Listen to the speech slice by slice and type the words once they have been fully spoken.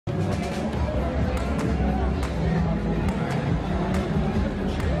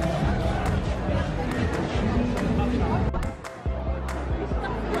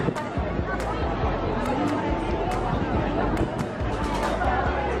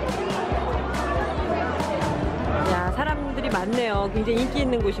많네요. 굉장히 인기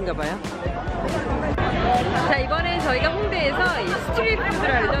있는 곳인가 봐요. 자, 이번엔 저희가 홍대에서 이 스트리트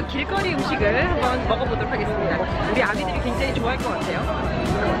푸드라는 길거리 음식을 한번 먹어보도록 하겠습니다. 우리 아미들이 굉장히 좋아할 것 같아요.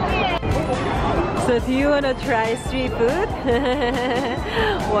 So do you wanna try street food?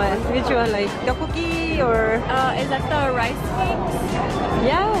 What? Which one? Like tteokbokki or? Is that the rice cakes?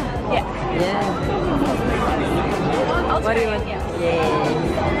 Yeah. Yeah. Yeah. I'll What do you try want? it, yeah.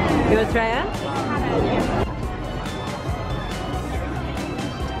 Yeah. You wanna try it?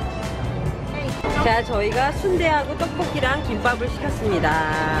 자, 저희가 순대하고 떡볶이랑 김밥을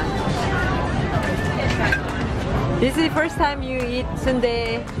시켰습니다. This is the first time you eat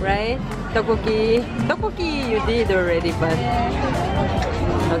sundae, right? Tteokbokki. Tteokbokki you did already, but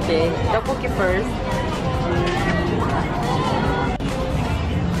okay, tteokbokki first.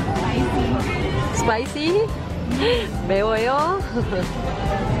 Spicy? 매워요?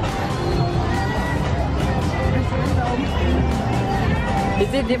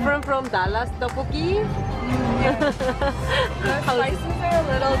 Is it different from Dallas tteokbokki? The spices are a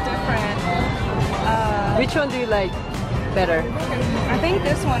little different. Which one do you like better? I think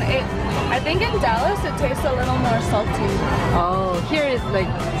this one. I think in Dallas it tastes a little more salty. Oh, here is like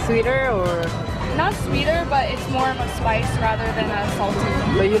sweeter or? Not sweeter, but it's more of a spice rather than a salty.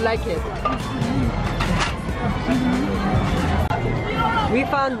 But you like it? We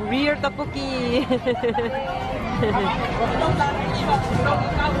found real tteokbokki.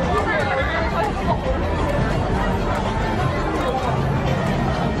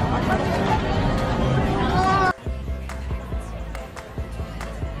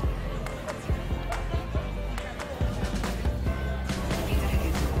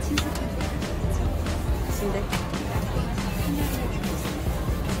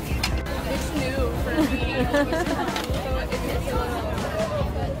 It's new for me.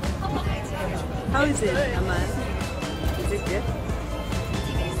 How is it, Aman? Is it good?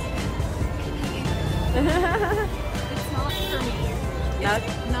 It's not for me. Not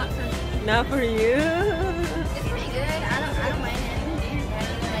for me. Not for you. It's pretty good. I don't mind it. I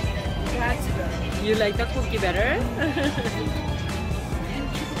really like it. That's good. You like tteokbokki better?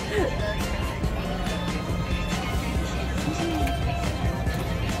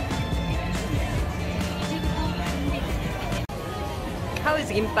 How is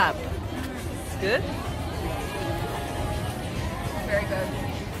gimbap? It's good? Very good.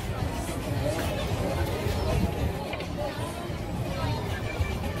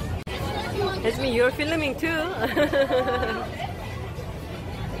 Esme, you're filming too.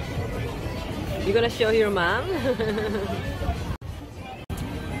 You gonna show your mom?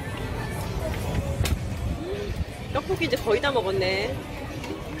 떡볶이 이제 거의 다 먹었네.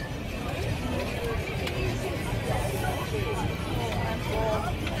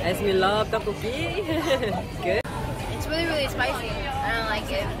 Esme love 떡볶이. Good. It's really, really spicy. I don't like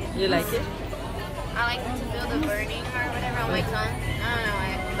it. You like it? I like to feel the burning or whatever on my tongue. I don't know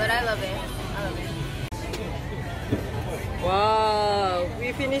why, but I love it. I love it. Wow,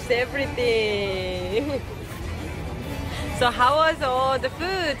 we finished everything. So how was all the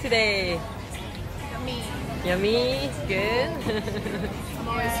food today? Yummy. Yummy? Good? I'm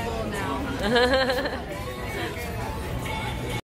always full now.